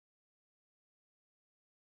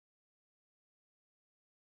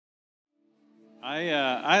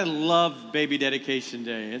I love Baby Dedication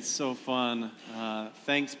Day. It's so fun.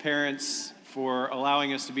 Thanks, parents, for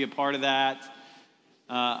allowing us to be a part of that.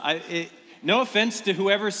 No offense to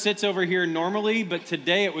whoever sits over here normally, but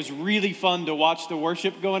today it was really fun to watch the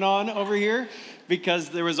worship going on over here because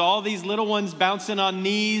there was all these little ones bouncing on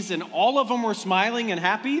knees, and all of them were smiling and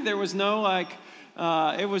happy. There was no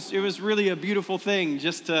it was really a beautiful thing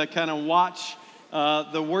just to kind of watch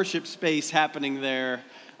the worship space happening there.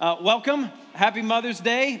 Welcome. Happy Mother's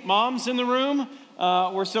Day. Moms in the room,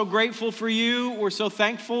 we're so grateful for you. We're so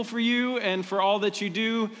thankful for you and for all that you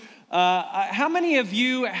do. How many of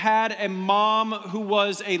you had a mom who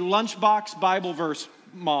was a lunchbox Bible verse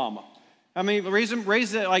mom? I mean,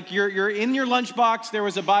 raise it, like you're in your lunchbox, there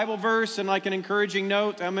was a Bible verse and like an encouraging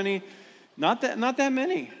note. How many? Not that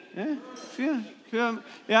many. Yeah.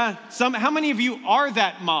 How many of you are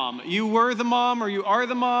that mom? You were the mom, or you are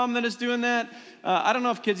the mom that is doing that? I don't know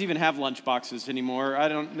if kids even have lunch boxes anymore.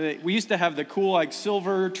 We used to have the cool, like,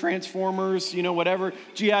 silver Transformers, whatever,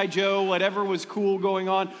 G.I. Joe, whatever was cool going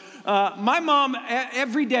on. My mom,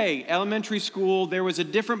 every day, elementary school, there was a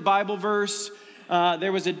different Bible verse.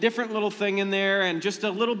 There was a different little thing in there, and just a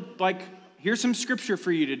little, like, here's some scripture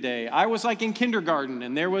for you today. I was, like, in kindergarten,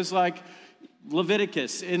 and there was, like,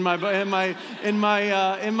 Leviticus in my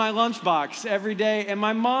lunchbox every day. And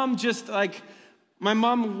my mom my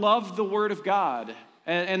mom loved the Word of God.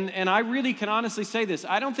 And I really can honestly say this.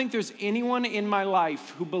 I don't think there's anyone in my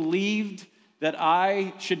life who believed that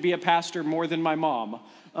I should be a pastor more than my mom.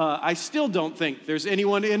 I still don't think there's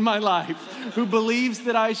anyone in my life who believes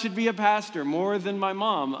that I should be a pastor more than my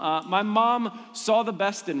mom. My mom saw the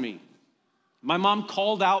best in me. My mom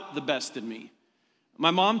called out the best in me. My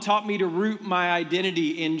mom taught me to root my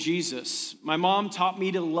identity in Jesus. My mom taught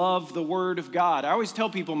me to love the Word of God. I always tell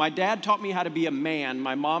people, my dad taught me how to be a man.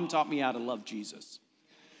 My mom taught me how to love Jesus.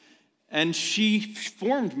 And she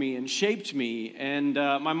formed me and shaped me. And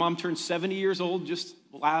my mom turned 70 years old just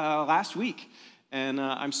last week. And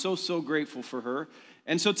I'm so grateful for her.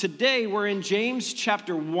 And so today we're in James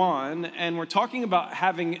chapter 1, and we're talking about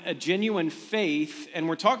having a genuine faith, and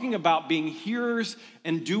we're talking about being hearers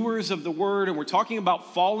and doers of the word, and we're talking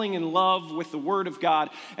about falling in love with the Word of God.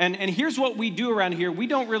 And here's what we do around here. We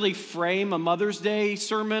don't really frame a Mother's Day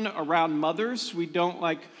sermon around mothers. We don't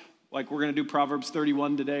like we're going to do Proverbs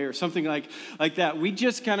 31 today or something like that. We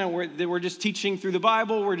just we're just teaching through the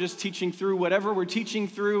Bible. We're just teaching through whatever we're teaching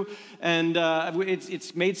through. And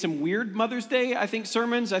it's made some weird Mother's Day, I think,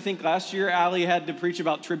 sermons. I think last year Allie had to preach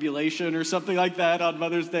about tribulation or something like that on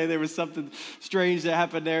Mother's Day. There was something strange that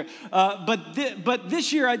happened there. But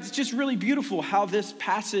this year, it's just really beautiful how this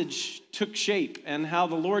passage took shape and how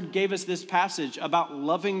the Lord gave us this passage about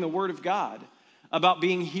loving the Word of God, about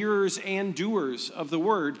being hearers and doers of the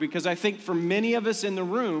word, because I think for many of us in the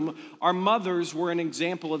room, our mothers were an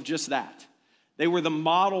example of just that. They were the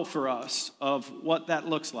model for us of what that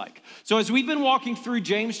looks like. So as we've been walking through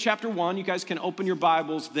James chapter 1, you guys can open your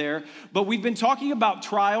Bibles there, but we've been talking about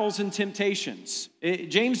trials and temptations.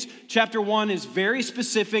 James chapter 1 is very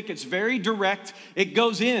specific. It's very direct. It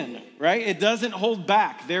goes in, right? It doesn't hold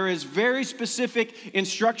back. There is very specific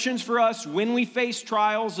instructions for us when we face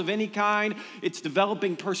trials of any kind. It's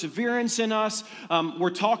developing perseverance in us.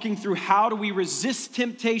 We're talking through how do we resist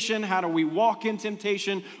temptation? How do we walk in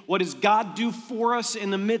temptation? What does God do for us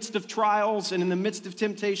in the midst of trials and in the midst of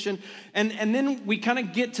temptation? And then we kind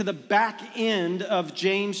of get to the back end of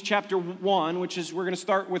James chapter 1, which is, we're going to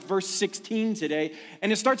start with verse 16 today.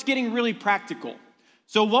 And it starts getting really practical.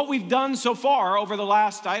 So what we've done so far over the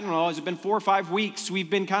last, has it been 4 or 5 weeks? We've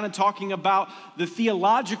been kind of talking about the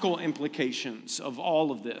theological implications of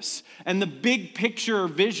all of this and the big picture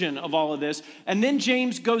vision of all of this. And then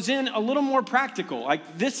James goes in a little more practical.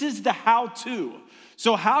 Like, this is the how-to.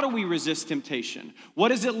 So how do we resist temptation? What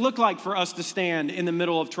does it look like for us to stand in the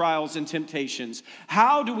middle of trials and temptations?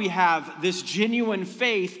 How do we have this genuine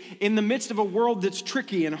faith in the midst of a world that's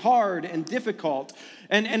tricky and hard and difficult?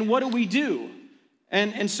 And what do we do?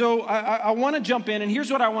 And so I want to jump in, and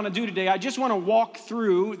here's what I want to do today. I just want to walk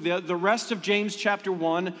through the rest of James chapter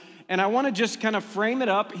 1, and I want to just kind of frame it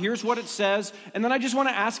up. Here's what it says, and then I just want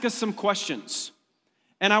to ask us some questions.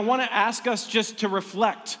 And I want to ask us just to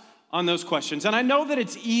reflect on those questions. And I know that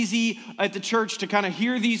it's easy at the church to kind of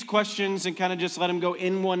hear these questions and kind of just let them go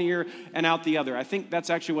in one ear and out the other. I think that's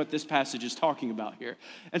actually what this passage is talking about here.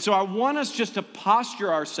 And so I want us just to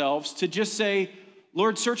posture ourselves to just say,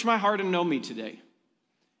 Lord, search my heart and know me today.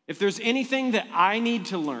 If there's anything that I need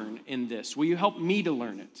to learn in this, will you help me to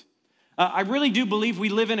learn it? I really do believe we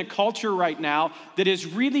live in a culture right now that is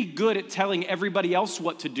really good at telling everybody else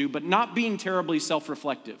what to do, but not being terribly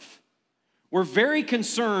self-reflective. We're very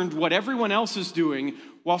concerned what everyone else is doing,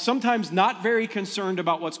 while sometimes not very concerned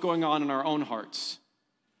about what's going on in our own hearts.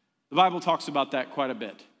 The Bible talks about that quite a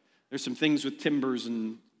bit. There's some things with timbers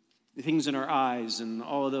and things in our eyes and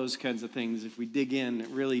all of those kinds of things if we dig in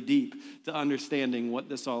really deep to understanding what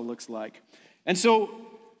this all looks like. And so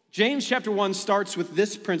James chapter 1 starts with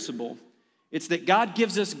this principle. It's that God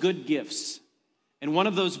gives us good gifts. And one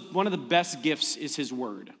of the best gifts is his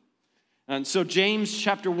word. And so James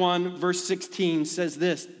chapter 1 verse 16 says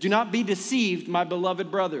this, "Do not be deceived, my beloved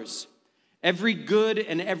brothers. Every good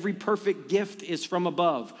and every perfect gift is from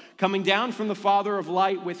above, coming down from the Father of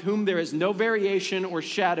light, with whom there is no variation or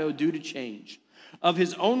shadow due to change. Of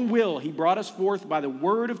his own will he brought us forth by the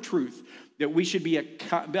word of truth, that we should be a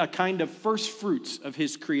kind of first fruits of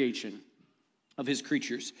his creation, of his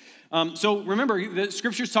creatures." So remember, the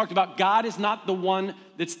scriptures talked about God is not the one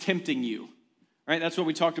that's tempting you. Right? That's what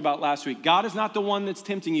we talked about last week. God is not the one that's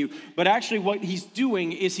tempting you, but actually what he's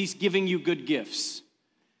doing is he's giving you good gifts.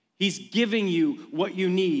 He's giving you what you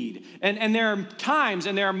need. And there are times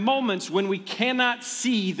and there are moments when we cannot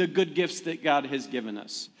see the good gifts that God has given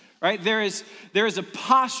us. Right? There is a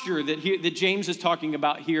posture that James is talking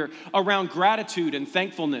about here around gratitude and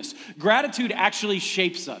thankfulness. Gratitude actually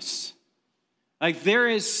shapes us. Like there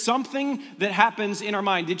is something that happens in our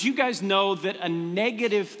mind. Did you guys know that a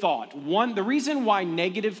negative thought, the reason why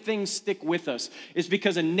negative things stick with us is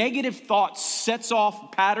because a negative thought sets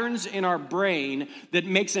off patterns in our brain that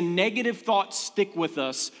makes a negative thought stick with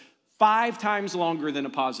us 5 times longer than a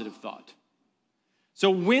positive thought. So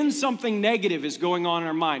when something negative is going on in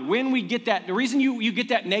our mind, when we get that, the reason you get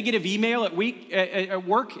that negative email at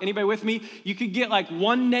work, anybody with me? You could get like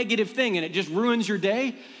one negative thing and it just ruins your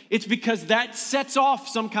day. It's because that sets off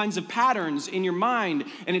some kinds of patterns in your mind,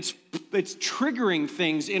 and it's triggering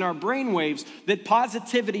things in our brainwaves that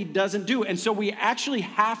positivity doesn't do. And so we actually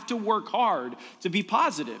have to work hard to be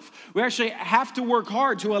positive. We actually have to work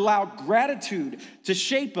hard to allow gratitude to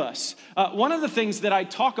shape us. One of the things that I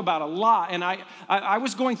talk about a lot, and I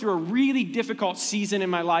was going through a really difficult season in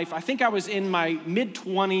my life. I think I was in my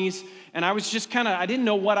mid-20s, and I was just I didn't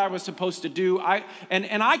know what I was supposed to do.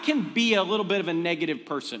 And I can be a little bit of a negative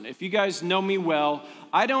person. If you guys know me well,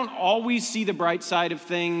 I don't always see the bright side of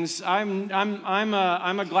things. I'm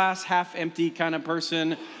a glass half empty kind of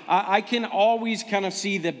person. I can always kind of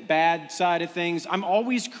see the bad side of things. I'm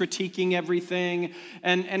always critiquing everything,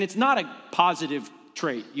 and it's not a positive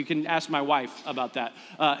trait. You can ask my wife about that.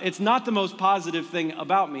 It's not the most positive thing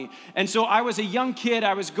about me. And so I was a young kid.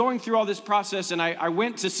 I was going through all this process, and I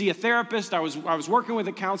went to see a therapist. I was working with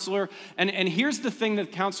a counselor, and here's the thing that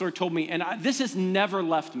the counselor told me, and this has never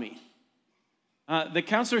left me. The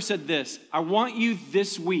counselor said this: I want you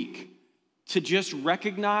this week to just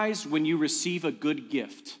recognize when you receive a good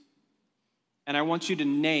gift, and I want you to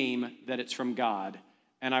name that it's from God,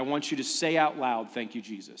 and I want you to say out loud, "Thank you,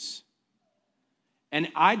 Jesus." And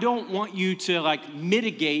I don't want you to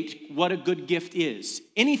mitigate what a good gift is.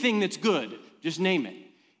 Anything that's good, just name it.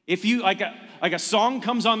 If you like a song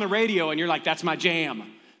comes on the radio and you're like, "That's my jam,"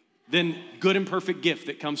 then good and perfect gift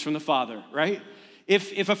that comes from the Father, right?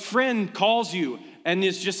 If a friend calls you and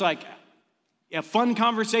it's just like a fun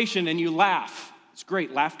conversation and you laugh, it's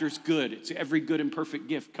great. Laughter's good. It's every good and perfect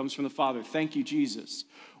gift comes from the Father. Thank you, Jesus.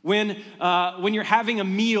 When you're having a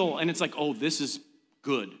meal and it's like, "Oh, this is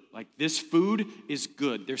good. Like this food is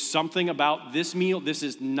good. There's something about this meal. This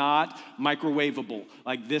is not microwavable.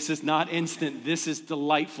 Like this is not instant. This is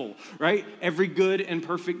delightful," right? Every good and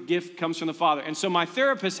perfect gift comes from the Father. And so my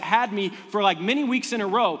therapist had me for many weeks in a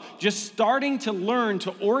row, just starting to learn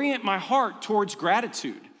to orient my heart towards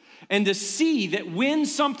gratitude. And to see that when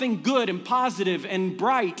something good and positive and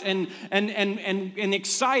bright and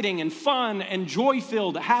exciting and fun and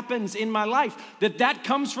joy-filled happens in my life, that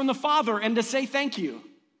comes from the Father, and to say thank you.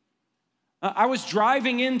 I was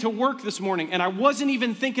driving into work this morning, and I wasn't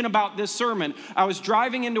even thinking about this sermon. I was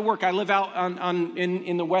driving into work. I live out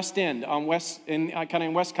in the West End, kind of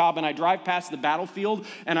in West Cobb, and I drive past the battlefield,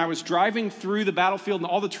 and I was driving through the battlefield, and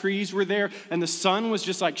all the trees were there, and the sun was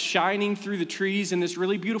just shining through the trees in this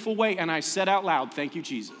really beautiful way, and I said out loud, "Thank you,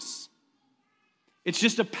 Jesus." It's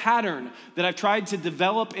just a pattern that I've tried to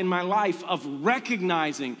develop in my life of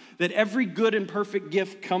recognizing that every good and perfect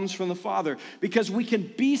gift comes from the Father, because we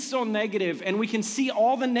can be so negative and we can see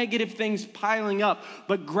all the negative things piling up,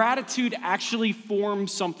 but gratitude actually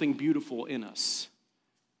forms something beautiful in us.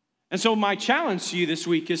 And so my challenge to you this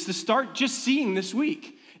week is to start just seeing this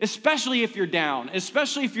week, especially if you're down,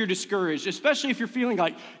 especially if you're discouraged, especially if you're feeling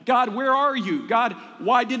like, "God, where are you? God,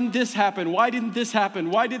 why didn't this happen? Why didn't this happen?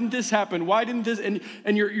 Why didn't this happen? Why didn't this?"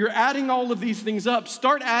 And you're adding all of these things up.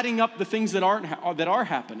 Start adding up the things that are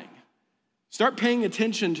happening. Start paying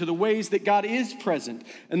attention to the ways that God is present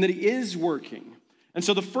and that he is working. And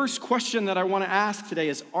so the first question that I want to ask today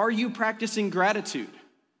is, are you practicing gratitude?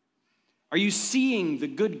 Are you seeing the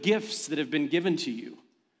good gifts that have been given to you?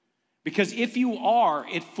 Because if you are,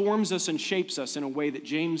 it forms us and shapes us in a way that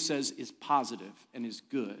James says is positive and is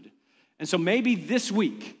good. And so maybe this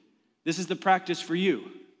week, this is the practice for you.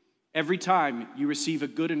 Every time you receive a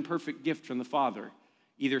good and perfect gift from the Father,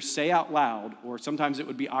 either say out loud, or sometimes it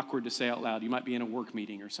would be awkward to say out loud. You might be in a work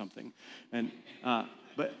meeting or something.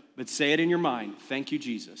 But say it in your mind. Thank you,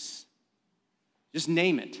 Jesus. Just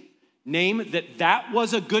name it. Name that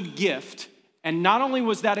was a good gift. And not only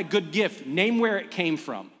was that a good gift, name where it came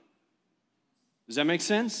from. Does that make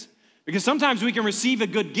sense? Because sometimes we can receive a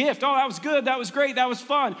good gift. Oh, that was good, that was great, that was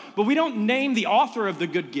fun. But we don't name the author of the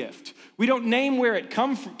good gift. We don't name where it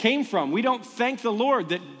came from. We don't thank the Lord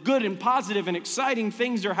that good and positive and exciting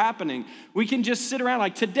things are happening. We can just sit around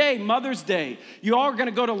like today, Mother's Day. You all are going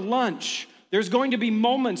to go to lunch. There's going to be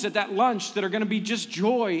moments at that lunch that are going to be just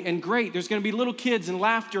joy and great. There's going to be little kids and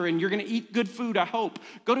laughter, and you're going to eat good food, I hope.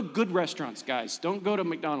 Go to good restaurants, guys. Don't go to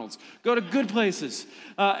McDonald's. Go to good places.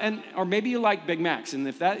 Or maybe you like Big Macs, and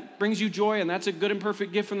if that brings you joy and that's a good and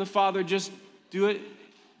perfect gift from the Father, just do it.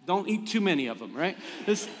 Don't eat too many of them, right?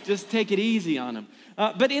 Just take it easy on them.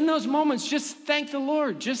 But in those moments, just thank the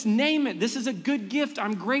Lord. Just name it. This is a good gift.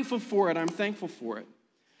 I'm grateful for it. I'm thankful for it.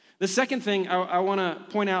 The second thing I want to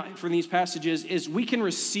point out from these passages is we can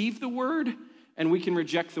receive the word and we can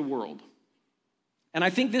reject the world. And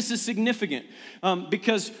I think this is significant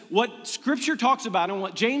because what Scripture talks about and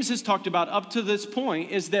what James has talked about up to this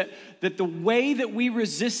point is that the way that we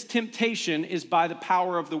resist temptation is by the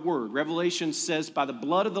power of the word. Revelation says by the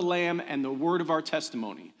blood of the Lamb and the word of our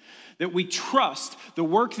testimony. That we trust the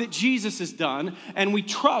work that Jesus has done, and we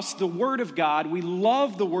trust the Word of God. We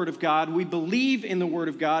love the Word of God. We believe in the Word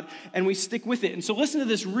of God, and we stick with it. And so listen to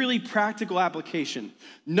this really practical application.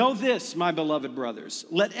 Know this, my beloved brothers.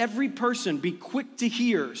 Let every person be quick to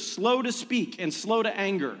hear, slow to speak, and slow to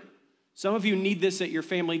anger. Some of you need this at your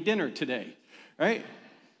family dinner today, right?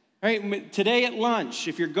 Right, today at lunch,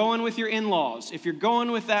 if you're going with your in-laws, if you're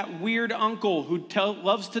going with that weird uncle who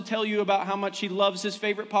loves to tell you about how much he loves his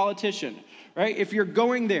favorite politician, right? If you're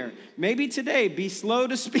going there, maybe today be slow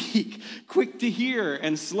to speak, quick to hear,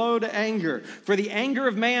 and slow to anger. For the anger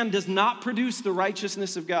of man does not produce the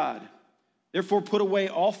righteousness of God. Therefore, put away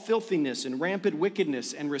all filthiness and rampant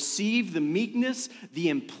wickedness and receive the meekness, the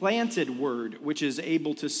implanted word, which is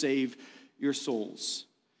able to save your souls.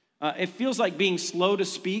 It feels like being slow to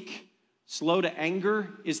speak, slow to anger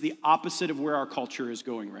is the opposite of where our culture is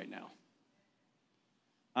going right now.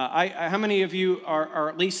 How many of you are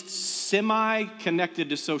at least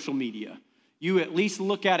semi-connected to social media? You at least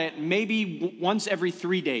look at it maybe once every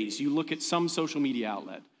 3 days. You look at some social media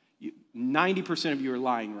outlet. 90% of you are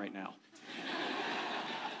lying right now.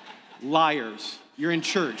 Liars. You're in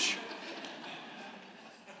church.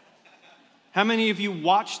 How many of you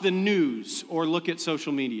watch the news or look at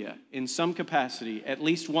social media in some capacity at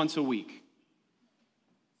least once a week?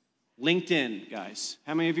 LinkedIn, guys.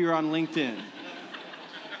 How many of you are on LinkedIn?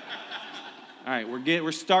 All right,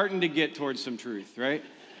 we're starting to get towards some truth, right?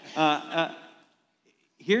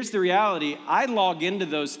 Here's the reality. I log into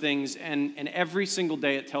those things, and every single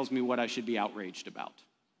day it tells me what I should be outraged about.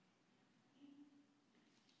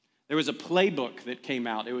 There was a playbook that came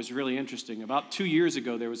out. It was really interesting. About 2 years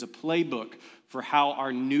ago, there was a playbook for how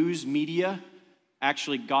our news media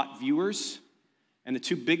actually got viewers. And the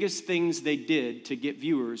two biggest things they did to get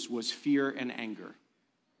viewers was fear and anger.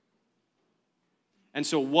 And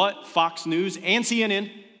so what Fox News and CNN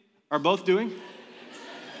are both doing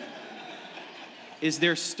is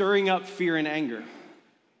they're stirring up fear and anger.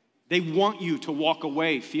 They want you to walk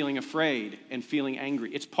away feeling afraid and feeling angry.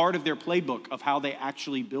 It's part of their playbook of how they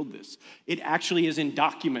actually build this. It actually is in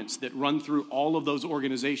documents that run through all of those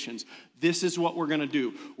organizations. This is what we're going to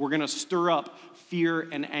do. We're going to stir up fear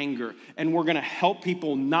and anger. And we're going to help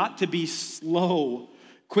people not to be slow,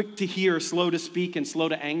 quick to hear, slow to speak, and slow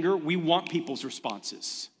to anger. We want people's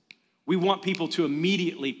responses. We want people to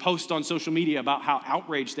immediately post on social media about how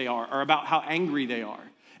outraged they are or about how angry they are.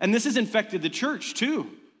 And this has infected the church too.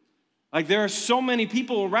 Like there are so many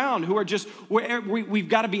people around who are just, we've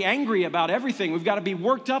got to be angry about everything. We've got to be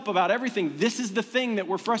worked up about everything. This is the thing that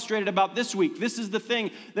we're frustrated about this week. This is the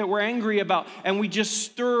thing that we're angry about. And we just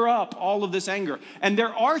stir up all of this anger. And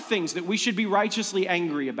there are things that we should be righteously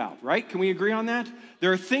angry about, right? Can we agree on that?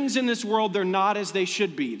 There are things in this world they're not as they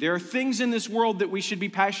should be. There are things in this world that we should be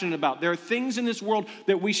passionate about. There are things in this world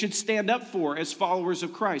that we should stand up for as followers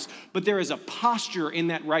of Christ. But there is a posture in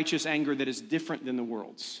that righteous anger that is different than the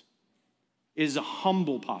world's. It is a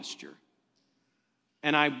humble posture.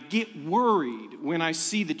 And I get worried when I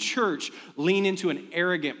see the church lean into an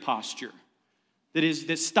arrogant posture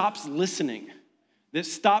that stops listening, that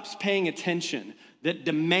stops paying attention, that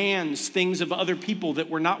demands things of other people that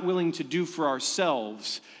we're not willing to do for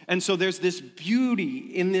ourselves. And so there's this beauty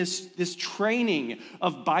in this training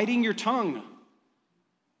of biting your tongue.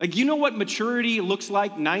 Like, you know what maturity looks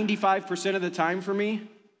like 95% of the time for me?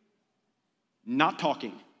 Not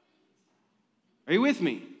talking. Are you with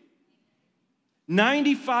me?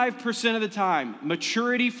 95% of the time,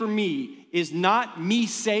 maturity for me is not me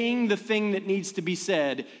saying the thing that needs to be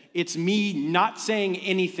said. It's me not saying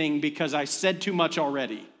anything because I said too much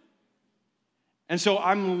already. And so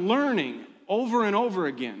I'm learning over and over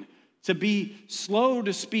again to be slow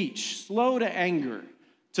to speech, slow to anger,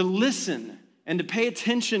 to listen and to pay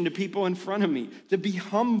attention to people in front of me, to be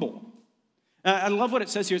humble. I love what it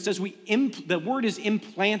says here. It says the word is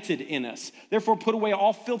implanted in us. Therefore, put away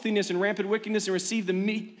all filthiness and rampant wickedness and receive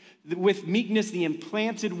with meekness the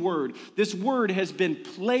implanted word. This word has been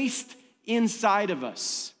placed inside of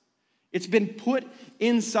us. It's been put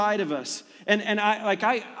inside of us. And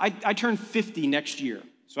I turn 50 next year.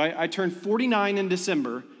 So I turn 49 in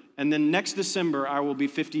December, and then next December I will be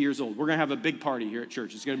 50 years old. We're gonna have a big party here at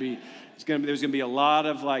church. There's gonna be a lot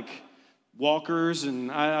of walkers, and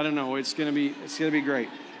I don't know. It's gonna be great.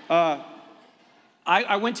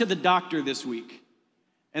 I went to the doctor this week,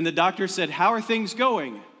 and the doctor said, "How are things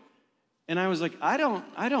going?" And I was like, I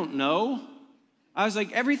don't know. I was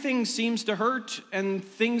like, everything seems to hurt, and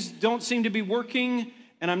things don't seem to be working,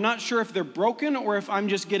 and I'm not sure if they're broken or if I'm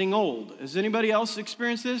just getting old. Has anybody else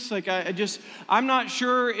experienced this? I'm not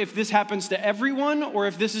sure if this happens to everyone or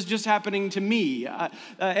if this is just happening to me.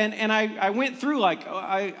 I went through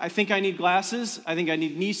I think I need glasses. I think I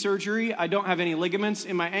need knee surgery. I don't have any ligaments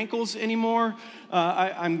in my ankles anymore.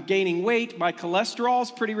 I'm gaining weight. My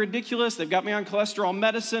cholesterol's pretty ridiculous. They've got me on cholesterol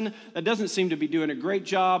medicine. That doesn't seem to be doing a great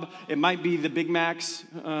job. It might be the Big Macs.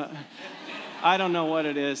 I don't know what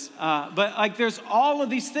it is. But there's all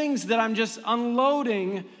of these things that I'm just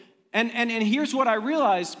unloading. And here's what I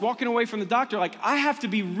realized walking away from the doctor. I have to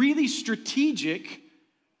be really strategic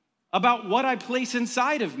about what I place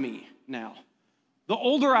inside of me now. The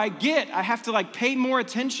older I get, I have to pay more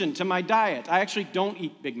attention to my diet. I actually don't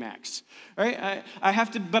eat Big Macs, right? I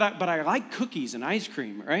have to, but I like cookies and ice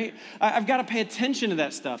cream, right? I've got to pay attention to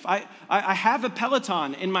that stuff. I have a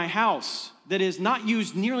Peloton in my house that is not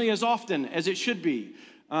used nearly as often as it should be.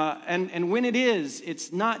 And when it is,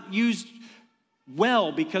 it's not used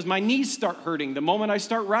well because my knees start hurting the moment I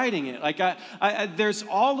start riding it. There's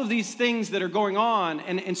all of these things that are going on.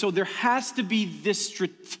 And so there has to be this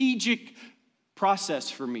strategic process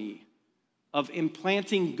for me of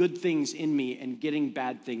implanting good things in me and getting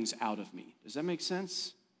bad things out of me. Does that make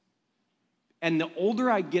sense? And the older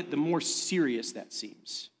I get, the more serious that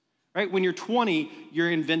seems, right? When you're 20, you're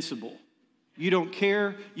invincible. You don't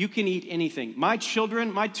care. You can eat anything. My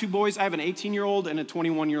children, my two boys, I have an 18-year-old and a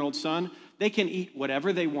 21-year-old son. They can eat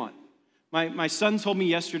whatever they want. My son told me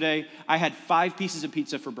yesterday I had 5 pieces of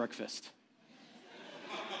pizza for breakfast.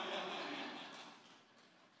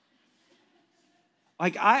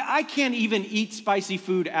 I can't even eat spicy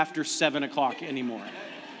food after 7 o'clock anymore.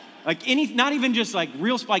 Not even just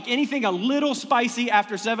real, anything a little spicy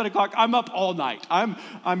after 7 o'clock, I'm up all night. I'm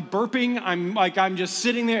burping, I'm just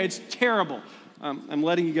sitting there, it's terrible. I'm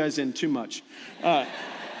letting you guys in too much.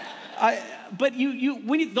 But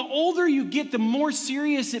the older you get, the more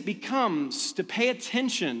serious it becomes to pay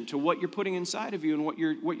attention to what you're putting inside of you and what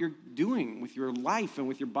you're doing with your life and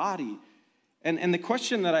with your body. And the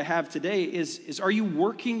question that I have today is are you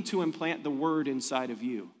working to implant the word inside of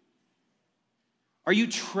you? Are you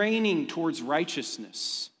training towards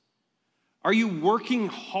righteousness? Are you working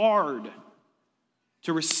hard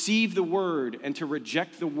to receive the word and to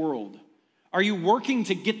reject the world? Are you working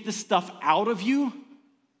to get the stuff out of you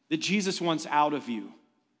that Jesus wants out of you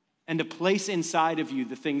and to place inside of you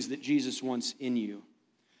the things that Jesus wants in you?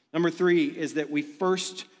 Number 3 is that we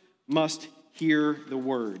first must hear the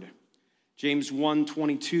word. James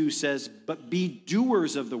 1:22 says, "But be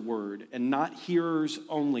doers of the word and not hearers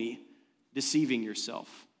only, deceiving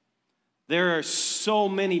yourself." There are so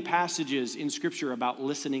many passages in Scripture about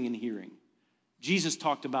listening and hearing. Jesus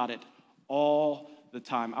talked about it all the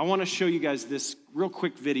time. I want to show you guys this real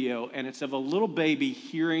quick video, and it's of a little baby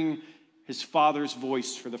hearing his father's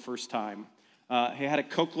voice for the first time. He had a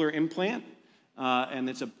cochlear implant, and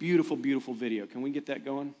it's a beautiful, beautiful video. Can we get that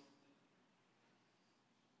going?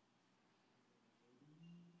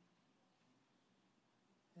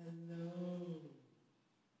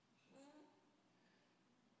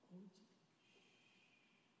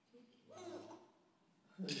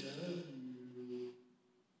 I love you.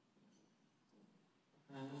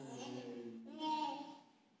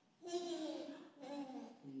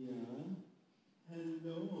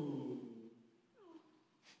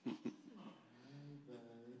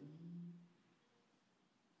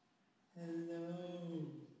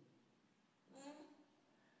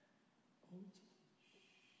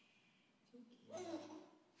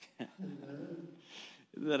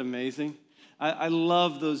 that amazing? I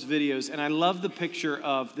love those videos, and I love the picture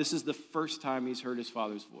of this is the first time he's heard his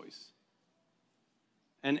father's voice.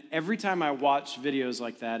 And every time I watch videos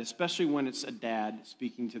like that, especially when it's a dad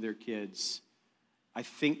speaking to their kids, I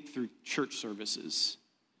think through church services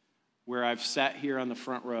where I've sat here on the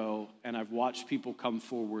front row and I've watched people come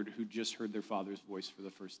forward who just heard their father's voice for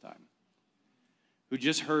the first time, who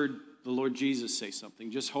just heard the Lord Jesus say something,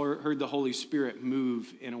 just heard the Holy Spirit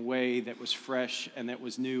move in a way that was fresh and that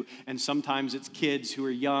was new. And sometimes it's kids who are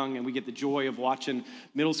young, and we get the joy of watching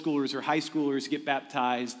middle schoolers or high schoolers get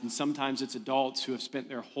baptized. And sometimes it's adults who have spent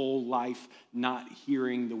their whole life not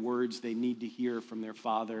hearing the words they need to hear from their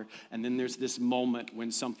father. And then there's this moment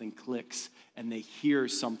when something clicks and they hear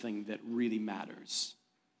something that really matters.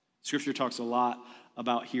 Scripture talks a lot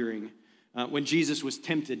about hearing. When Jesus was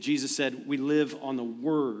tempted, Jesus said, we live on the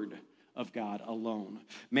word of God alone.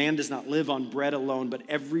 Man does not live on bread alone, but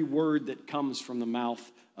every word that comes from the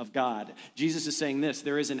mouth of God. Jesus is saying this,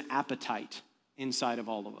 there is an appetite inside of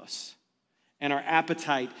all of us. And our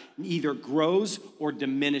appetite either grows or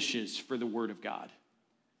diminishes for the word of God.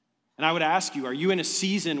 And I would ask you, are you in a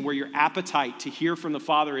season where your appetite to hear from the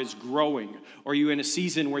Father is growing? Or are you in a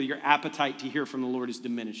season where your appetite to hear from the Lord is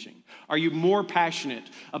diminishing? Are you more passionate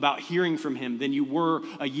about hearing from him than you were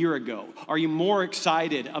a year ago? Are you more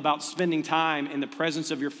excited about spending time in the presence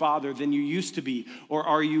of your Father than you used to be? Or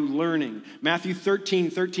are you learning? Matthew 13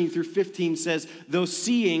 through 15 says, though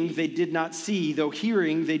seeing they did not see, though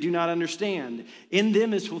hearing they do not understand. In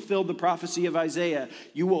them is fulfilled the prophecy of Isaiah.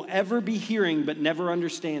 You will ever be hearing but never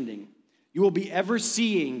understanding. You will be ever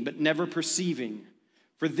seeing, but never perceiving.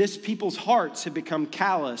 For this people's hearts have become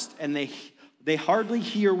calloused, and they hardly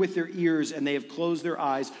hear with their ears, and they have closed their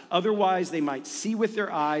eyes. Otherwise, they might see with their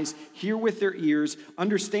eyes, hear with their ears,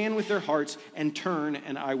 understand with their hearts, and turn,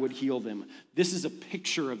 and I would heal them. This is a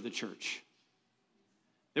picture of the church.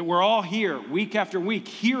 That we're all here, week after week,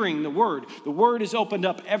 hearing the word. The word is opened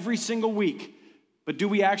up every single week. But do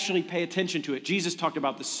we actually pay attention to it? Jesus talked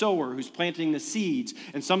about the sower who's planting the seeds,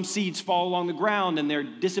 and some seeds fall along the ground and they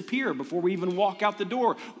disappear before we even walk out the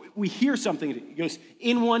door. We hear something, it goes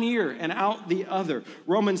in one ear and out the other.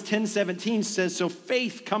 Romans 10:17 says, so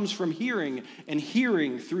faith comes from hearing, and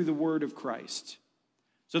hearing through the word of Christ.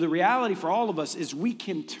 So the reality for all of us is we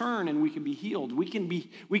can turn and we can be healed. We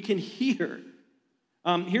can hear.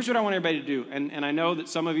 Here's what I want everybody to do, and I know that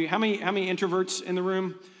some of you, how many introverts in the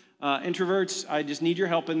room? Introverts, I just need your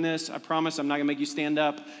help in this. I promise I'm not going to make you stand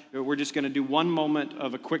up. We're just going to do one moment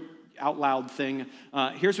of a quick out loud thing.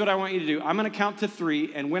 Here's what I want you to do. I'm going to count to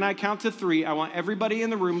 3, and when I count to 3, I want everybody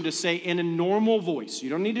in the room to say in a normal voice.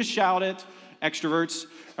 You don't need to shout it. Extroverts,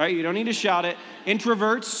 all right? You don't need to shout it.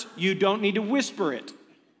 Introverts, you don't need to whisper it.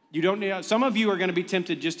 You don't need. Some of you are going to be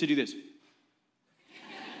tempted just to do this.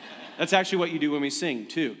 That's actually what you do when we sing,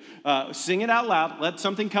 too. Sing it out loud. Let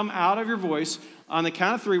something come out of your voice. On the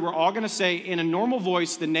count of 3, we're all going to say in a normal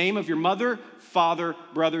voice the name of your mother, father,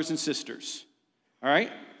 brothers, and sisters. All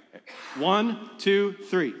right? 1, 2,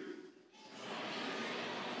 3.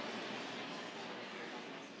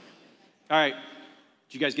 All right.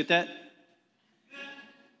 Did you guys get that?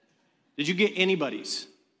 Did you get anybody's?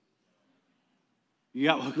 You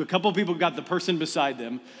got a couple of people got the person beside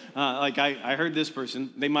them. I heard this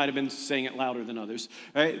person. They might have been saying it louder than others.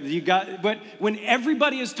 Right? But when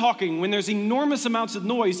everybody is talking, when there's enormous amounts of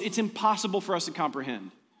noise, it's impossible for us to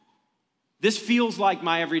comprehend. This feels like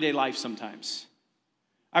my everyday life sometimes.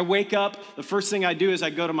 I wake up, the first thing I do is I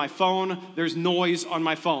go to my phone. There's noise on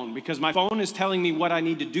my phone because my phone is telling me what I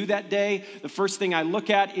need to do that day. The first thing I look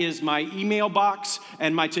at is my email box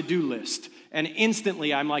and my to-do list. And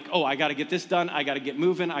instantly I'm like, oh, I got to get this done. I got to get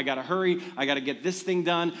moving. I got to hurry. I got to get this thing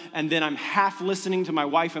done. And then I'm half listening to my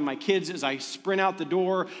wife and my kids as I sprint out the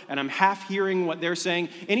door, and I'm half hearing what they're saying.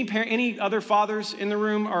 Any other fathers in the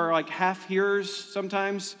room are like half hearers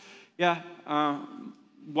sometimes? Yeah.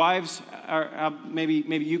 Wives, maybe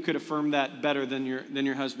you could affirm that better than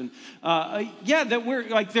your husband. That we're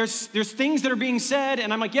like there's things that are being said,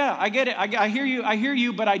 and I'm like, yeah, I get it. I hear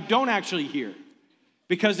you, but I don't actually hear.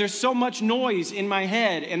 Because there's so much noise in my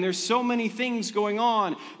head and there's so many things going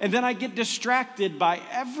on. And then I get distracted by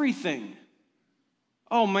everything.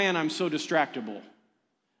 Oh man, I'm so distractible.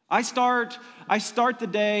 I start the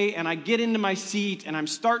day and I get into my seat and I'm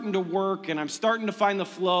starting to work and I'm starting to find the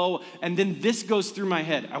flow. And then this goes through my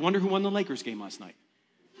head. I wonder who won the Lakers game last night.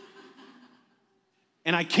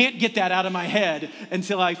 And I can't get that out of my head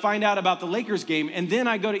until I find out about the Lakers game. And then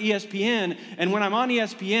I go to ESPN, and when I'm on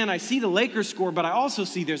ESPN, I see the Lakers score, but I also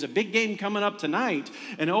see there's a big game coming up tonight.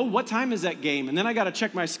 And oh, what time is that game? And then I got to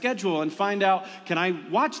check my schedule and find out, can I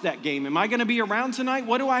watch that game? Am I going to be around tonight?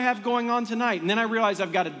 What do I have going on tonight? And then I realize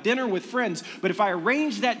I've got a dinner with friends. But if I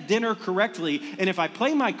arrange that dinner correctly, and if I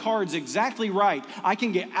play my cards exactly right, I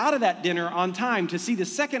can get out of that dinner on time to see the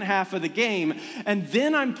second half of the game. And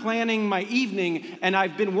then I'm planning my evening, and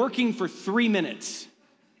I've been working for 3 minutes.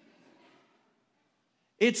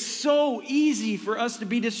 It's so easy for us to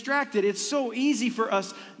be distracted. It's so easy for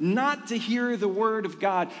us not to hear the word of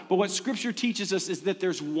God. But what Scripture teaches us is that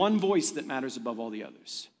there's one voice that matters above all the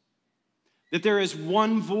others. That there is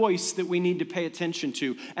one voice that we need to pay attention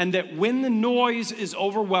to. And that when the noise is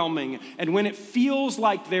overwhelming and when it feels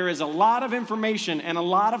like there is a lot of information and a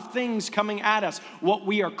lot of things coming at us, what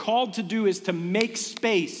we are called to do is to make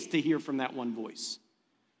space to hear from that one voice.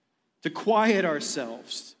 To quiet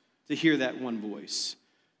ourselves to hear that one voice.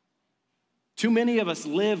 Too many of us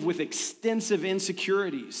live with extensive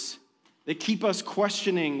insecurities that keep us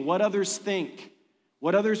questioning what others think,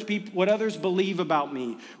 what others believe about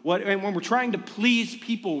me, and when we're trying to please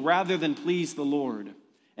people rather than please the Lord.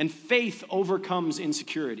 And faith overcomes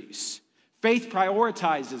insecurities. Faith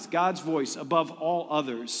prioritizes God's voice above all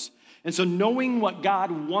others. And so knowing what God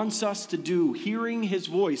wants us to do, hearing his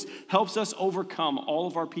voice, helps us overcome all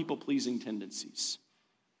of our people-pleasing tendencies.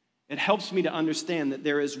 It helps me to understand that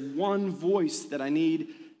there is one voice that I need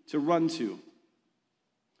to run to.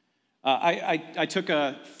 I took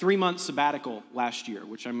a 3-month sabbatical last year,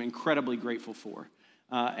 which I'm incredibly grateful for.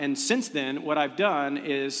 And since then, what I've done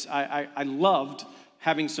is I loved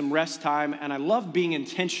having some rest time, and I love being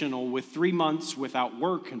intentional with 3 months without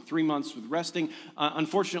work and 3 months with resting.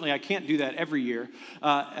 Unfortunately, I can't do that every year.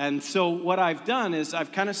 And so what I've done is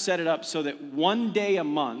I've kind of set it up so that one day a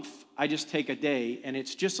month, I just take a day, and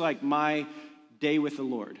it's just like my day with the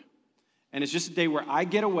Lord. And it's just a day where I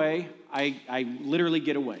get away. I literally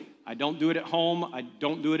get away. I don't do it at home. I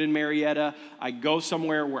don't do it in Marietta. I go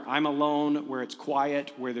somewhere where I'm alone, where it's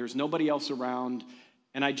quiet, where there's nobody else around,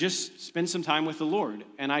 and I just spend some time with the Lord,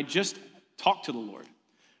 and I just talk to the Lord.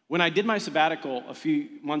 When I did my sabbatical a few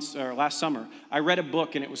months, or last summer, I read a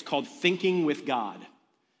book, and it was called Thinking with God.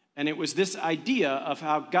 And it was this idea of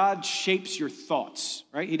how God shapes your thoughts,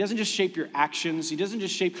 right? He doesn't just shape your actions. He doesn't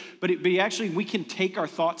just shape, but we can take our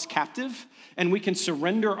thoughts captive, and we can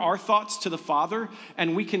surrender our thoughts to the Father,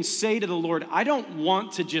 and we can say to the Lord, I don't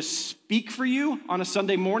want to just speak for you on a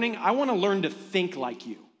Sunday morning. I want to learn to think like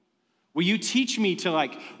you. Will you teach me to,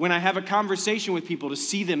 when I have a conversation with people, to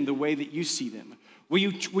see them the way that you see them? Will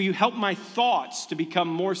you help my thoughts to become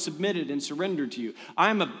more submitted and surrendered to you?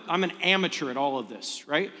 I'm an amateur at all of this,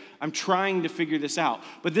 right? I'm trying to figure this out.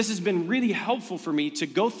 But this has been really helpful for me to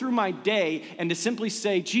go through my day and to simply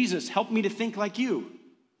say, Jesus, help me to think like you.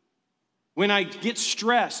 When I get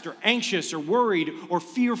stressed or anxious or worried or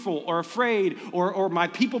fearful or afraid or my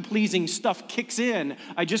people-pleasing stuff kicks in,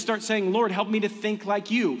 I just start saying, Lord, help me to think like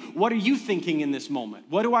you. What are you thinking in this moment?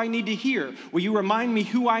 What do I need to hear? Will you remind me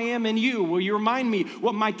who I am in you? Will you remind me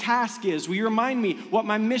what my task is? Will you remind me what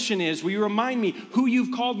my mission is? Will you remind me who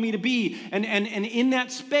you've called me to be? And in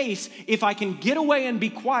that space, if I can get away and be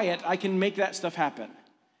quiet, I can make that stuff happen.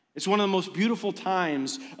 It's one of the most beautiful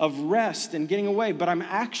times of rest and getting away, but I'm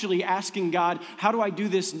actually asking God, how do I do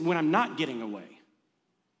this when I'm not getting away?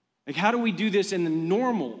 How do we do this in the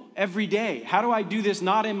normal, every day? How do I do this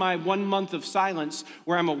not in my 1 month of silence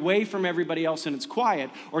where I'm away from everybody else and it's quiet,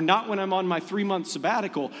 or not when I'm on my 3-month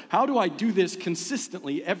sabbatical? How do I do this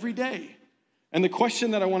consistently every day? And the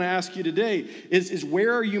question that I want to ask you today is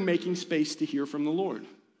where are you making space to hear from the Lord?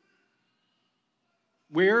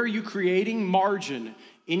 Where are you creating margin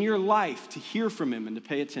in your life to hear from him and to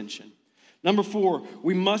pay attention? Number 4,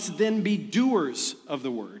 we must then be doers of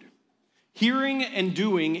the word. Hearing and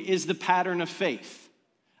doing is the pattern of faith.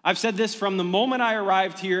 I've said this from the moment I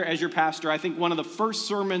arrived here as your pastor. I think one of the first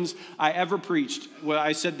sermons I ever preached, where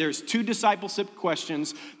I said there's 2 discipleship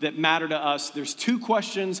questions that matter to us. There's 2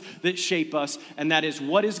 questions that shape us, and that is,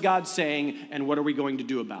 what is God saying and what are we going to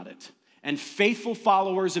do about it? And faithful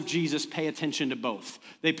followers of Jesus pay attention to both.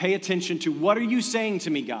 They pay attention to, what are you saying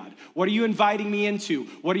to me, God? What are you inviting me into?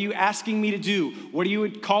 What are you asking me to do? What are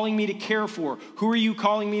you calling me to care for? Who are you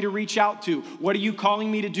calling me to reach out to? What are you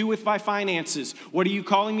calling me to do with my finances? What are you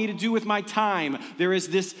calling me to do with my time? There is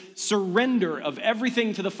this surrender of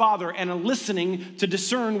everything to the Father and a listening to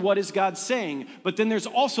discern what is God saying. But then there's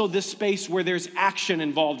also this space where there's action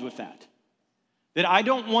involved with that. That I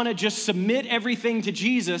don't want to just submit everything to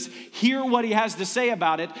Jesus, hear what he has to say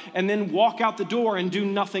about it, and then walk out the door and do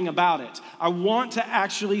nothing about it. I want to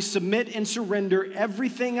actually submit and surrender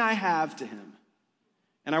everything I have to him.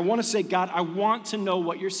 And I want to say, God, I want to know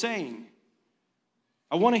what you're saying.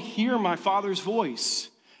 I want to hear my Father's voice.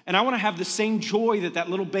 And I want to have the same joy that that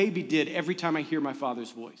little baby did every time I hear my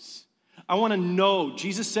Father's voice. I want to know.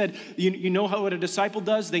 Jesus said, you know what a disciple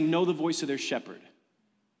does? They know the voice of their shepherd.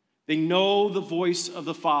 They know the voice of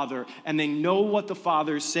the Father, and they know what the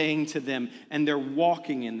Father is saying to them, and they're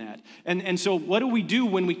walking in that. And so what do we do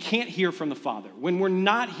when we can't hear from the Father, when we're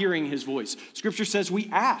not hearing his voice? Scripture says we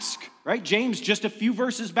ask, right? James, just a few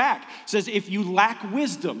verses back, says if you lack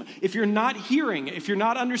wisdom, if you're not hearing, if you're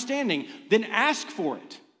not understanding, then ask for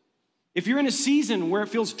it. If you're in a season where it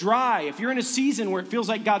feels dry, if you're in a season where it feels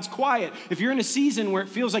like God's quiet, if you're in a season where it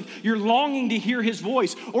feels like you're longing to hear his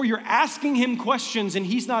voice, or you're asking him questions and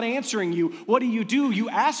he's not answering you, what do? You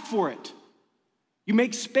ask for it. You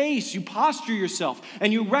make space, you posture yourself,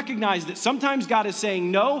 and you recognize that sometimes God is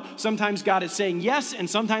saying no, sometimes God is saying yes, and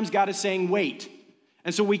sometimes God is saying wait.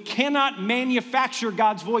 And so we cannot manufacture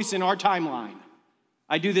God's voice in our timeline.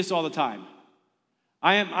 I do this all the time.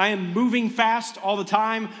 I am moving fast all the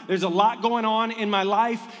time. There's a lot going on in my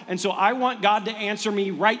life. And so I want God to answer me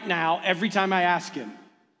right now every time I ask him.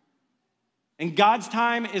 And God's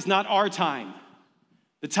time is not our time.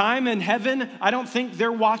 The time in heaven, I don't think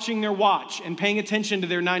they're watching their watch and paying attention to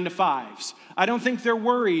their 9 to 5s. I don't think they're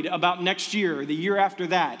worried about next year or the year after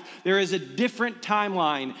that. There is a different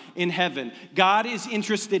timeline in heaven. God is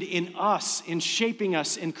interested in us, in shaping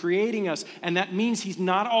us, in creating us, and that means he's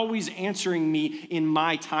not always answering me in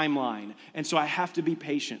my timeline. And so I have to be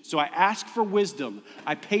patient. So I ask for wisdom.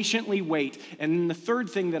 I patiently wait. And then the third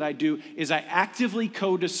thing that I do is I actively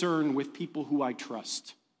co-discern with people who I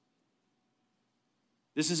trust.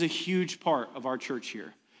 This is a huge part of our church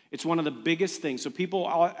here. It's one of the biggest things. So people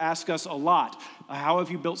ask us a lot, how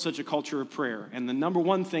have you built such a culture of prayer? And the number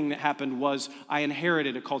one thing that happened was I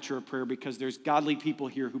inherited a culture of prayer because there's godly people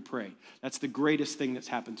here who pray. That's the greatest thing that's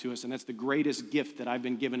happened to us, and that's the greatest gift that I've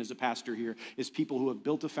been given as a pastor here, is people who have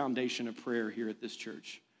built a foundation of prayer here at this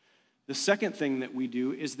church. The second thing that we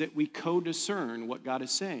do is that we co-discern what God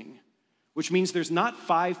is saying, which means there's not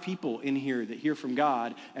 5 people in here that hear from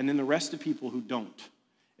God and then the rest of people who don't.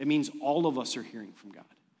 It means all of us are hearing from God.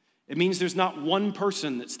 It means there's not one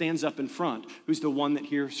person that stands up in front who's the one that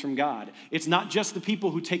hears from God. It's not just the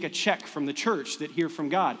people who take a check from the church that hear from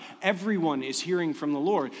God. Everyone is hearing from the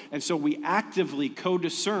Lord. And so we actively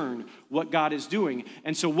co-discern what God is doing.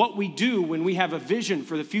 And so what we do when we have a vision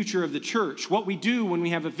for the future of the church, what we do when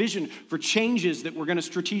we have a vision for changes that we're going to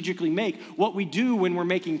strategically make, what we do when we're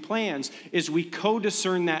making plans is we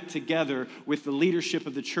co-discern that together with the leadership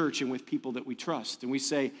of the church and with people that we trust. And we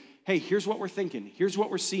say, hey, here's what we're thinking. Here's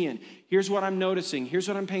what we're seeing. Here's what I'm noticing. Here's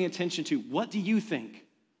what I'm paying attention to. What do you think?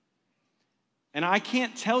 And I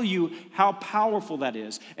can't tell you how powerful that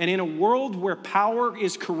is. And in a world where power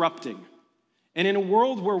is corrupting, and in a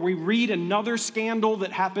world where we read another scandal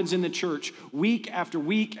that happens in the church week after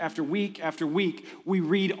week after week after week, we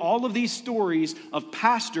read all of these stories of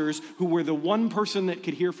pastors who were the one person that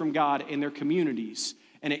could hear from God in their communities.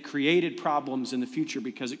 And it created problems in the future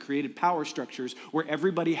because it created power structures where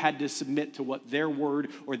everybody had to submit to what their word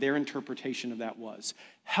or their interpretation of that was.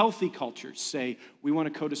 Healthy cultures say, we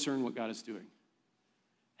want to co-discern what God is doing.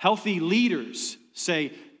 Healthy leaders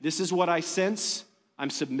say, this is what I sense.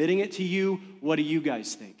 I'm submitting it to you. What do you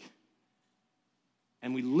guys think?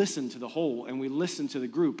 And we listen to the whole, and we listen to the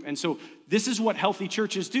group. And so this is what healthy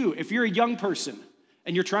churches do. If you're a young person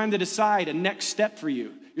and you're trying to decide a next step for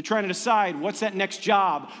you, you're trying to decide, what's that next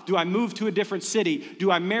job? Do I move to a different city? Do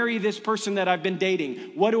I marry this person that I've been dating?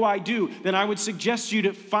 What do I do? Then I would suggest you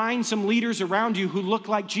to find some leaders around you who look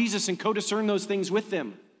like Jesus and co-discern those things with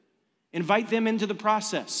them. Invite them into the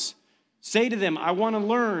process. Say to them, I want to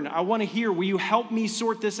learn. I want to hear. Will you help me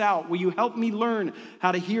sort this out? Will you help me learn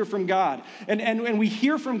how to hear from God? And we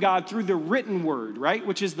hear from God through the written word, right?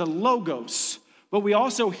 Which is the logos. But we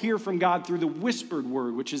also hear from God through the whispered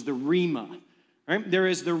word, which is the rhema. Right? There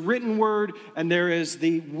is the written word and there is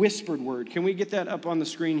the whispered word. Can we get that up on the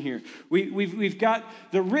screen here? We've got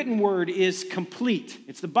the written word is complete.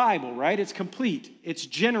 It's the Bible, right? It's complete. It's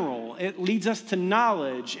general. It leads us to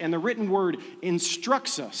knowledge, and the written word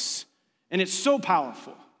instructs us. And it's so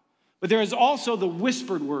powerful. But there is also the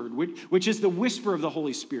whispered word, which is the whisper of the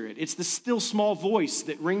Holy Spirit. It's the still small voice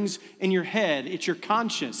that rings in your head. It's your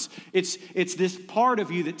conscience. It's this part of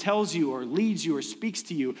you that tells you or leads you or speaks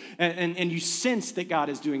to you, and you sense that God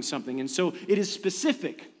is doing something. And so it is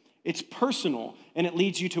specific. It's personal, and it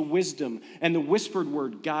leads you to wisdom. And the whispered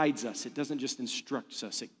word guides us. It doesn't just instruct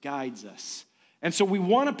us, it guides us. And so we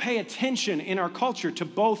want to pay attention in our culture to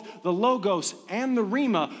both the Logos and the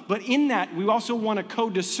Rhema, but in that, we also want to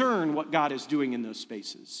co-discern what God is doing in those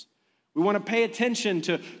spaces. We want to pay attention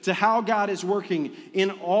to how God is working in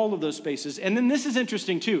all of those spaces. And then this is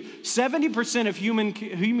interesting too. 70% of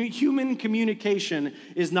human communication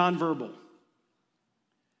is nonverbal.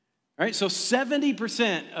 All right, so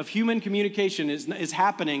 70% of human communication is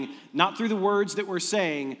happening not through the words that we're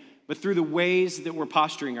saying, but through the ways that we're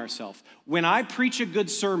posturing ourselves. When I preach a good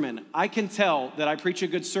sermon, I can tell that I preach a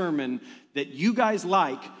good sermon that you guys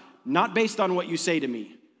like, not based on what you say to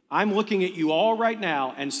me. I'm looking at you all right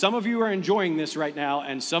now, and some of you are enjoying this right now,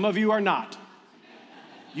 and some of you are not.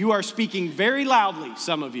 You are speaking very loudly,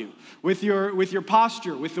 some of you, with your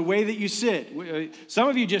posture, with the way that you sit. Some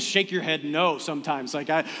of you just shake your head no sometimes. Like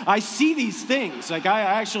I see these things. Like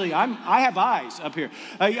I have eyes up here.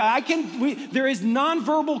 There is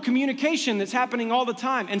nonverbal communication that's happening all the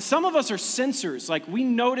time, and some of us are sensors. Like we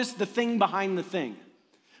notice the thing behind the thing.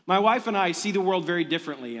 My wife and I see the world very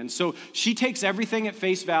differently, and so she takes everything at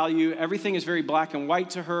face value. Everything is very black and white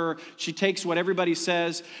to her. She takes what everybody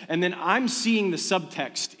says, and then I'm seeing the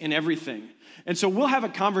subtext in everything. And so we'll have a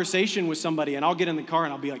conversation with somebody, and I'll get in the car,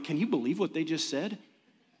 and I'll be like, can you believe what they just said?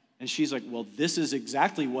 And she's like, well, this is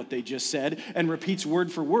exactly what they just said, and repeats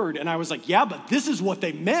word for word. And I was like, yeah, but this is what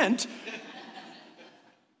they meant.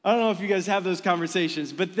 I don't know if you guys have those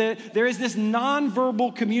conversations, but there is this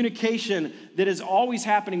nonverbal communication that is always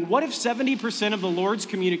happening. What if 70% of the Lord's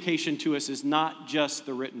communication to us is not just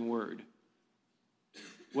the written word?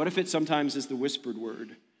 What if it sometimes is the whispered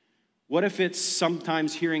word? What if it's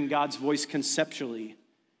sometimes hearing God's voice conceptually,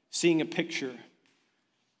 seeing a picture,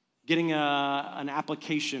 getting an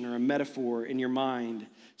application or a metaphor in your mind?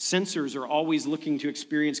 Sensors are always looking to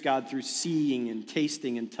experience God through seeing and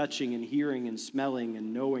tasting and touching and hearing and smelling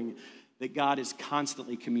and knowing that God is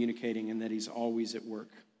constantly communicating and that he's always at work.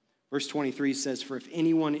 Verse 23 says, for if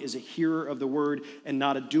anyone is a hearer of the word and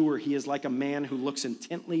not a doer, he is like a man who looks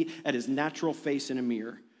intently at his natural face in a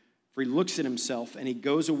mirror. For he looks at himself and he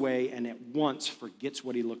goes away and at once forgets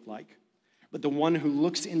what he looked like. But the one who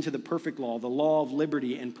looks into the perfect law, the law of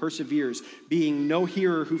liberty, and perseveres, being no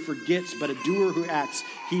hearer who forgets, but a doer who acts,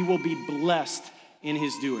 he will be blessed in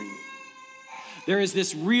his doing. There is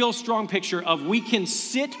this real strong picture of we can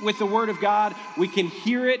sit with the word of God, we can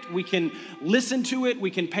hear it, we can listen to it,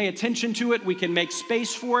 we can pay attention to it, we can make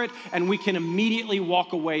space for it, and we can immediately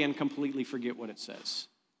walk away and completely forget what it says.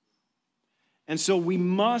 And so we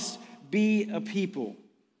must be a people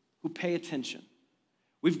who pay attention.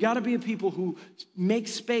 We've got to be a people who make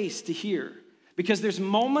space to hear, because there's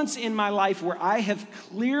moments in my life where I have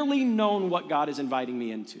clearly known what God is inviting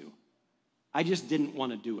me into. I just didn't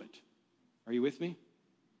want to do it. Are you with me?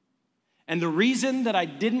 And the reason that I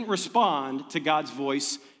didn't respond to God's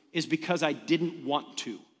voice is because I didn't want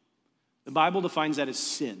to. The Bible defines that as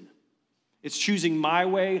sin. It's choosing my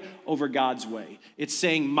way over God's way. It's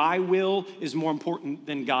saying my will is more important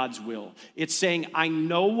than God's will. It's saying I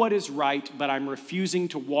know what is right, but I'm refusing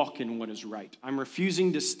to walk in what is right. I'm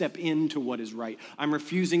refusing to step into what is right. I'm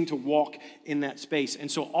refusing to walk in that space. And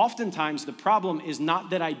so oftentimes the problem is not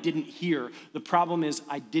that I didn't hear. The problem is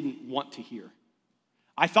I didn't want to hear.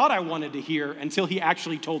 I thought I wanted to hear until he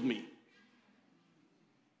actually told me.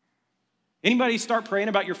 Anybody start praying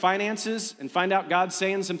about your finances and find out God's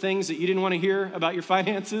saying some things that you didn't want to hear about your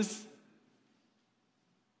finances?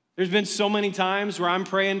 There's been so many times where I'm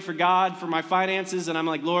praying for God for my finances and I'm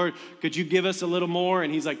like, Lord, could you give us a little more?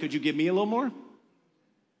 And he's like, could you give me a little more?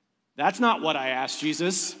 That's not what I asked,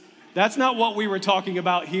 Jesus. That's not what we were talking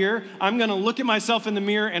about here. I'm going to look at myself in the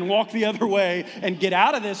mirror and walk the other way and get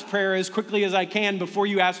out of this prayer as quickly as I can before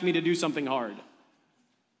you ask me to do something hard.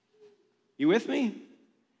 You with me?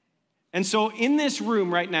 And so in this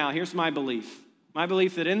room right now, here's my belief. My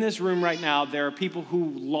belief that in this room right now, there are people who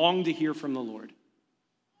long to hear from the Lord.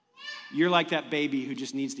 You're like that baby who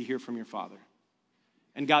just needs to hear from your father.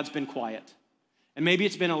 And God's been quiet. And maybe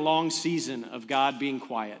it's been a long season of God being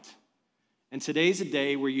quiet. And today's a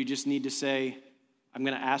day where you just need to say, I'm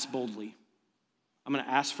going to ask boldly. I'm going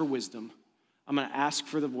to ask for wisdom. I'm going to ask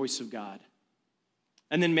for the voice of God.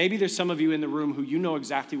 And then maybe there's some of you in the room who you know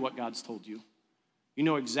exactly what God's told you. You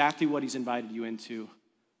know exactly what he's invited you into,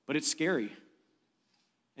 but it's scary,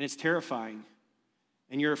 and it's terrifying,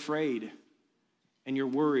 and you're afraid, and you're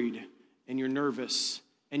worried, and you're nervous,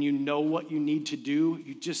 and you know what you need to do.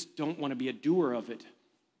 You just don't want to be a doer of it.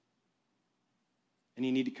 And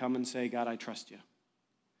you need to come and say, God, I trust you.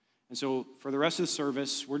 And so for the rest of the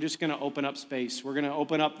service, we're just going to open up space. We're going to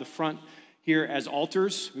open up the front here as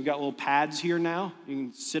altars. We've got little pads here now. You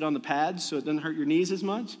can sit on the pads so it doesn't hurt your knees as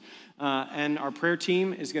much. And our prayer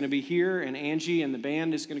team is going to be here, and Angie and the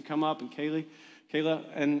band is going to come up, and Kayla,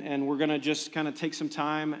 and we're going to just kind of take some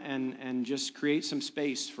time and just create some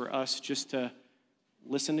space for us just to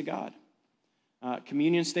listen to God.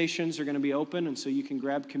 Communion stations are going to be open, and so you can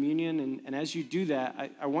grab communion. And as you do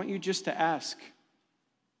that, I want you just to ask,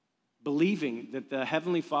 believing that the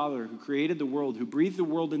Heavenly Father who created the world, who breathed the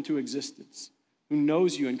world into existence, who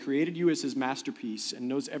knows you and created you as his masterpiece and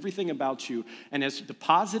knows everything about you and has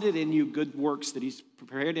deposited in you good works that he's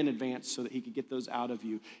prepared in advance so that he could get those out of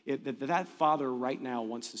you, that Father right now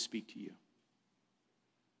wants to speak to you.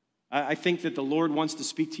 I think that the Lord wants to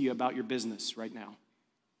speak to you about your business right now.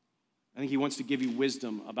 I think he wants to give you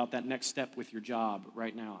wisdom about that next step with your job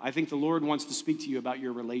right now. I think the Lord wants to speak to you about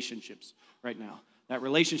your relationships right now. That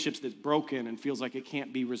relationship that's broken and feels like it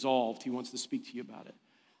can't be resolved, he wants to speak to you about it.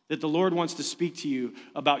 That the Lord wants to speak to you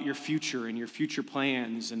about your future and your future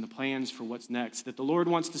plans and the plans for what's next. That the Lord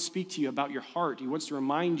wants to speak to you about your heart. He wants to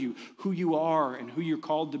remind you who you are and who you're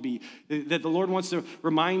called to be. That the Lord wants to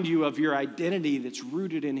remind you of your identity that's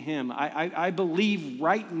rooted in him. I believe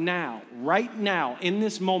right now, in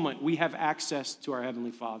this moment, we have access to our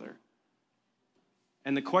Heavenly Father.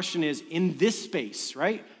 And the question is, in this space,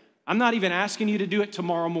 right? I'm not even asking you to do it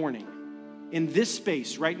tomorrow morning. In this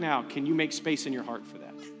space right now, can you make space in your heart for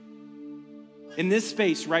that? In this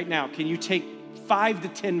space right now, can you take 5 to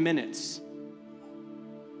 10 minutes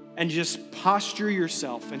and just posture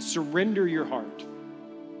yourself and surrender your heart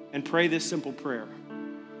and pray this simple prayer?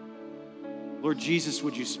 Lord Jesus,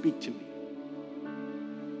 would you speak to me?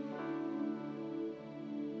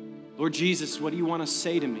 Lord Jesus, what do you want to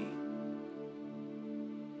say to me?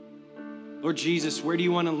 Lord Jesus, where do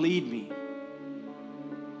you want to lead me?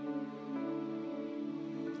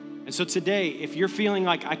 And so today, if you're feeling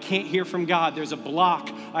like I can't hear from God, there's a block,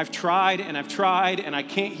 I've tried and I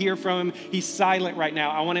can't hear from him, he's silent right now,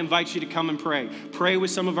 I want to invite you to come and pray. Pray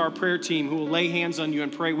with some of our prayer team who will lay hands on you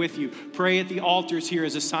and pray with you. Pray at the altars here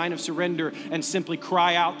as a sign of surrender and simply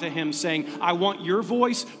cry out to him saying, I want your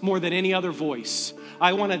voice more than any other voice.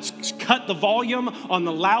 I want to cut the volume on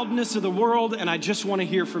the loudness of the world and I just want to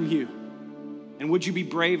hear from you. And would you be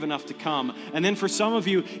brave enough to come? And then for some of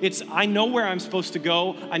you, it's, I know where I'm supposed to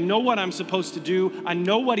go. I know what I'm supposed to do. I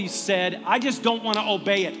know what he said. I just don't want to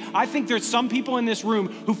obey it. I think there's some people in this room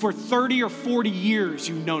who for 30 or 40 years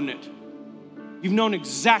you've known it. You've known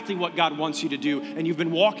exactly what God wants you to do, and you've been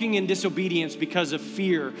walking in disobedience because of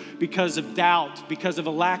fear, because of doubt, because of a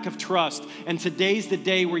lack of trust. And today's the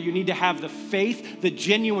day where you need to have the faith, the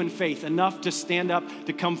genuine faith, enough to stand up,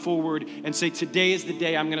 to come forward and say, today is the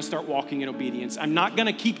day I'm going to start walking in obedience. I'm not going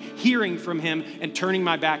to keep hearing from him and turning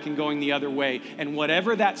my back and going the other way. And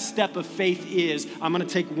whatever that step of faith is, I'm going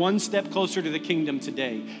to take one step closer to the kingdom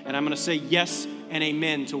today, and I'm going to say yes and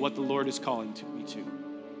amen to what the Lord is calling me to.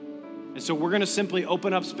 And so we're going to simply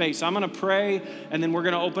open up space. I'm going to pray, and then we're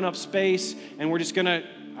going to open up space, and we're just going to,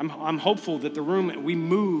 I'm hopeful that the room, we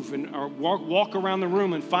move and or walk around the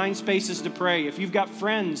room and find spaces to pray. If you've got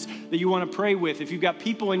friends that you want to pray with, if you've got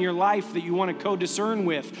people in your life that you want to co-discern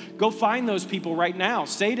with, go find those people right now.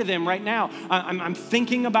 Say to them right now, I'm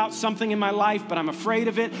thinking about something in my life, but I'm afraid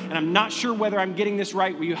of it, and I'm not sure whether I'm getting this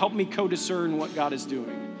right. Will you help me co-discern what God is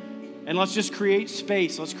doing? And let's just create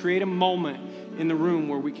space. Let's create a moment in the room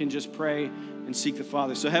where we can just pray and seek the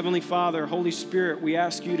Father. So Heavenly Father, Holy Spirit, we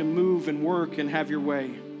ask you to move and work and have your way.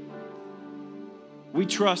 We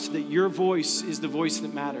trust that your voice is the voice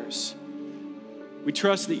that matters. We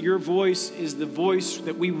trust that your voice is the voice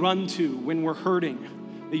that we run to when we're hurting.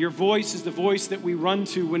 That your voice is the voice that we run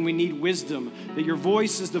to when we need wisdom. That your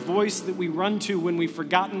voice is the voice that we run to when we've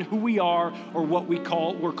forgotten who we are or what we're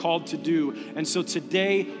called to do. And so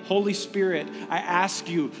today, Holy Spirit, I ask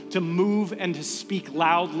you to move and to speak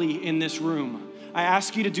loudly in this room. I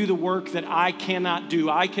ask you to do the work that I cannot do.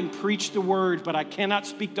 I can preach the word, but I cannot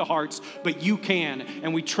speak to hearts, but you can.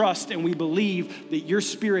 And we trust and we believe that your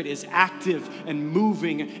Spirit is active and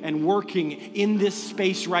moving and working in this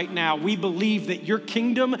space right now. We believe that your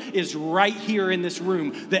kingdom is right here in this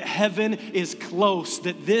room, that heaven is close,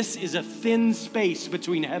 that this is a thin space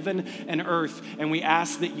between heaven and earth. And we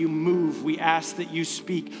ask that you move. We ask that you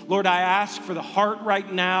speak. Lord, I ask for the heart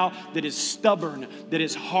right now that is stubborn, that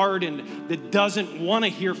is hardened, that doesn't want to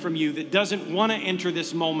hear from you, that doesn't want to enter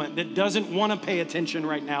this moment, that doesn't want to pay attention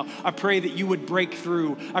right now. I pray that you would break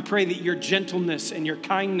through. I pray that your gentleness and your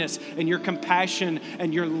kindness and your compassion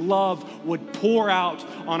and your love would pour out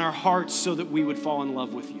on our hearts so that we would fall in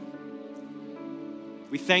love with you.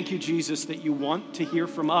 We thank you, Jesus, that you want to hear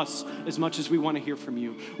from us as much as we want to hear from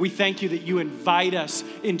you. We thank you that you invite us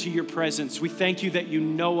into your presence. We thank you that you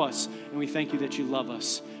know us, and we thank you that you love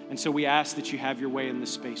us. And so we ask that you have your way in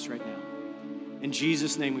this space right now. In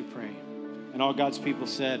Jesus' name we pray. And all God's people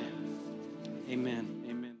said, amen.